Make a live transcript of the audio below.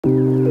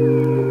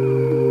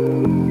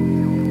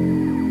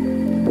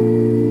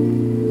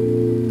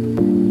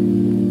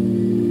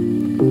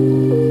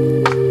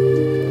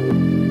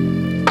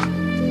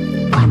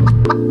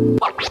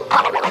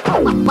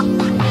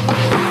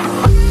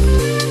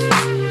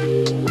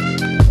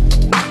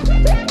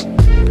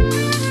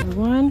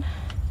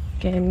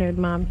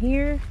I'm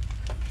here.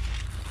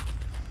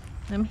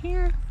 I'm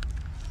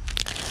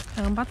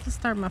about to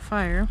start my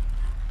fire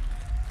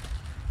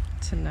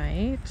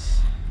tonight,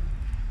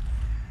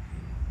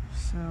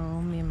 so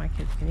me and my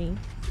kids can eat.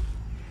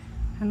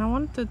 And I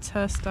wanted to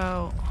test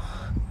out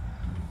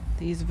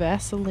these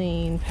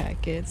Vaseline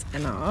packets,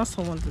 and I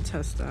also want to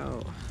test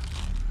out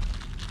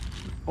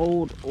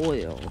old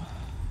oil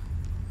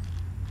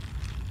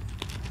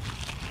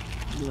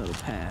little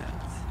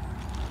pads.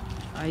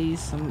 I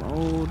use some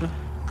old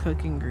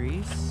cooking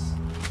grease.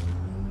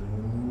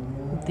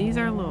 These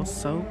are a little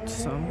soaked,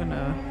 so I'm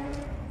gonna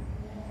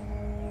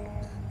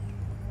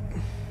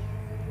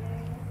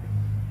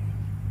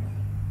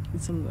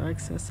get some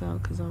excess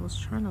out because I was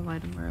trying to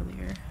light them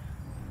earlier.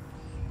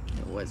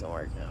 It wasn't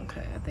working.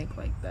 Okay, I think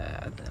like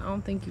that. I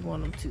don't think you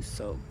want them too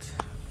soaked.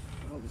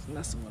 I was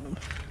messing with them.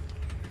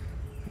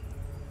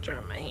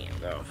 Turn my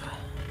hand off.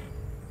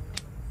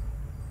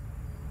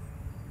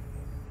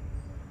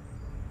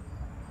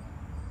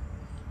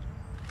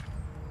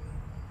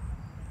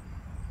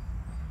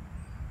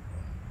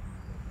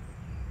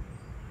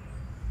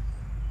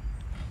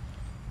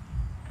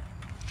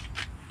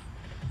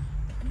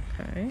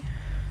 Okay.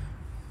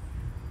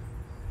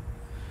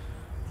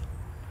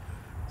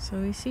 So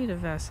we see the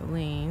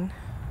Vaseline.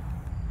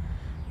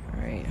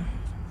 All right,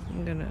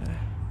 I'm gonna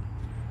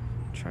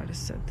try to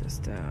set this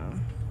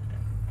down.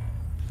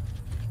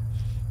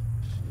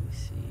 Let me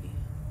see.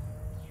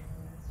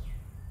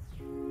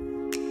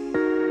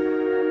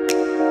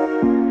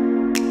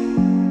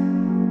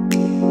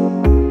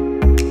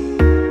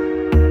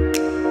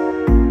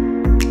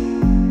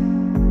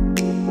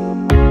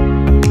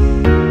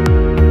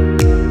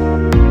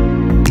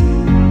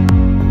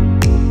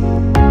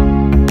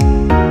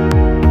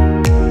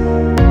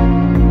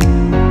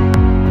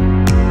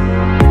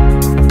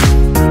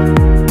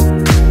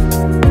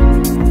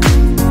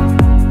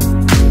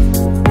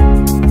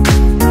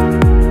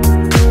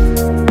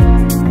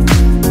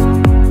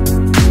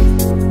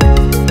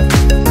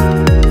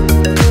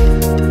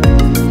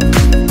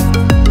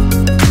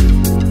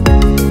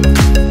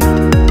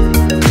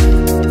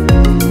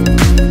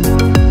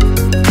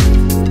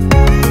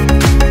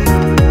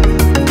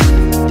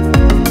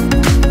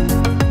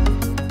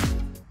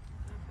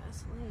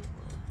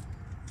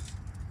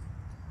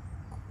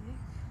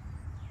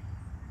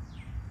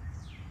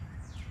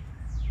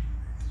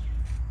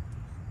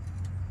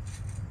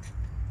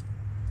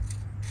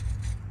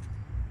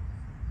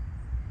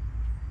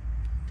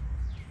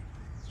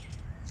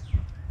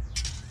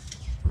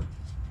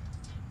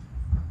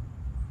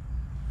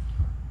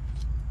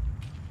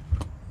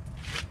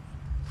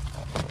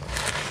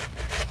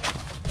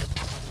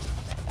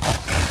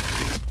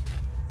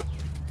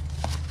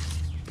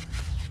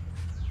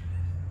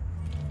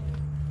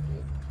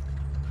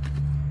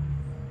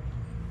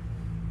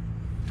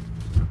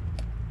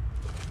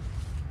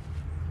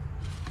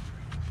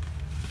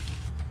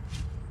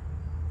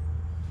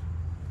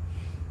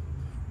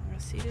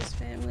 See this,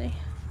 family?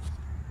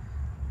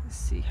 Let's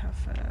see how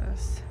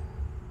fast.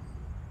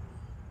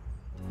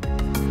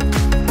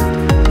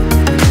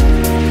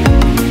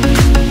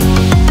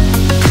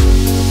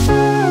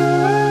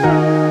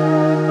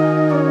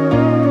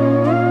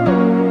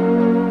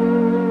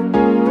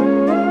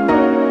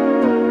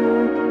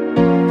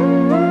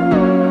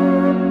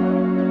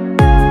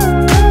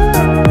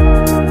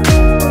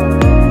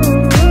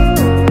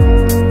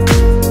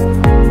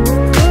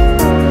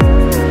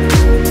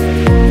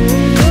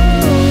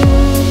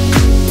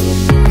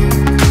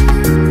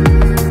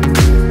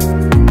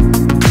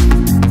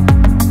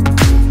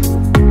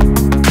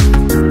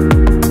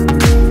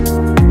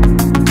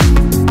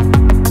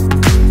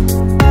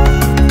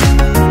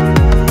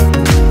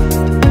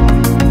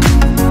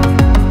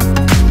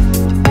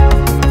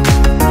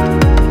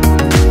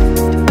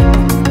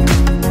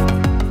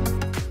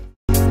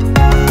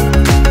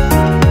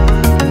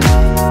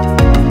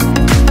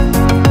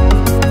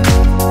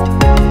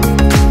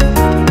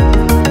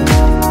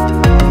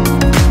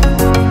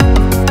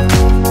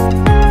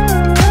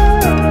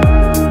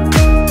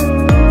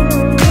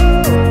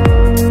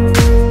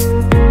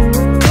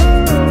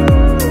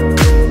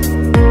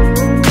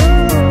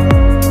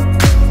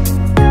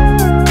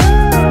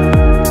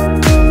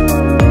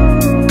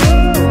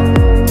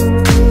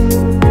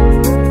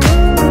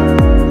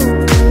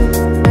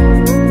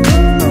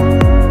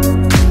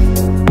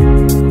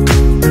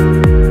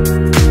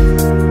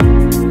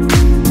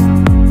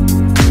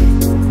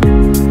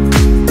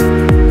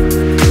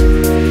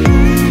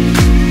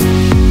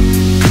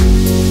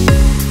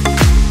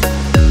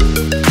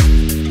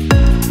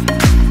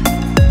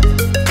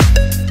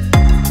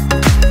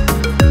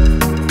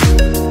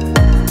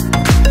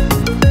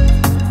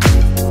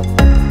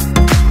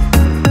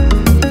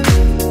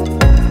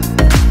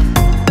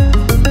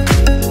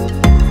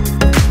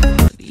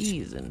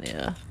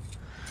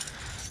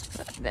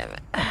 Damn it.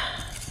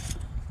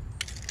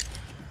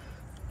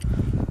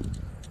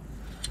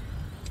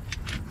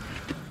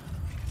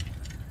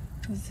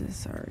 Is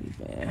this already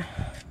bad?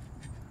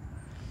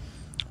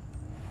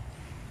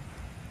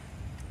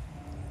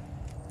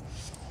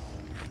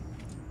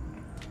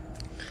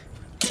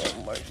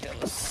 working on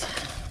this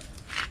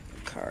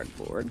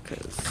cardboard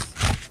because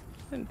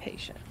I'm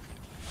impatient.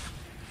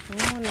 I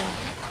want to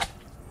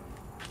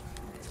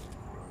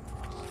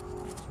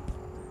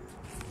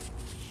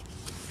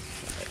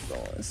get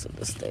going so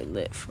to stay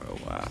lit for a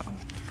while.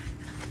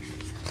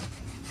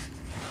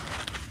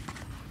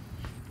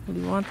 Do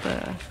you want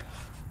the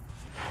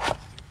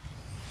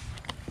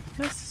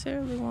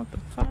necessarily want the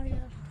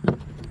fire?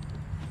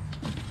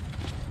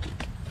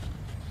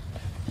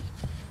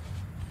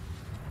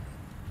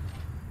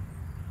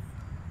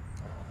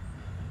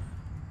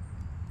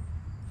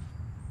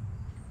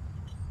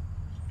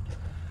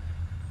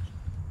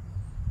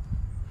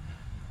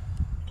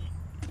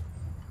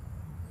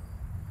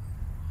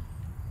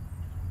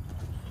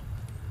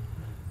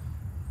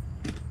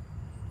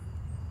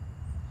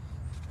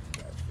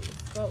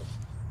 Let's go.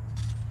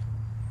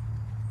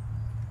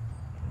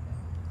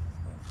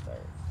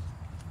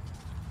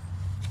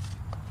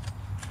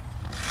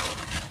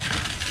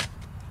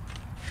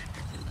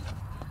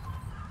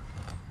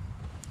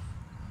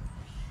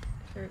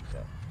 Here we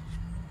go.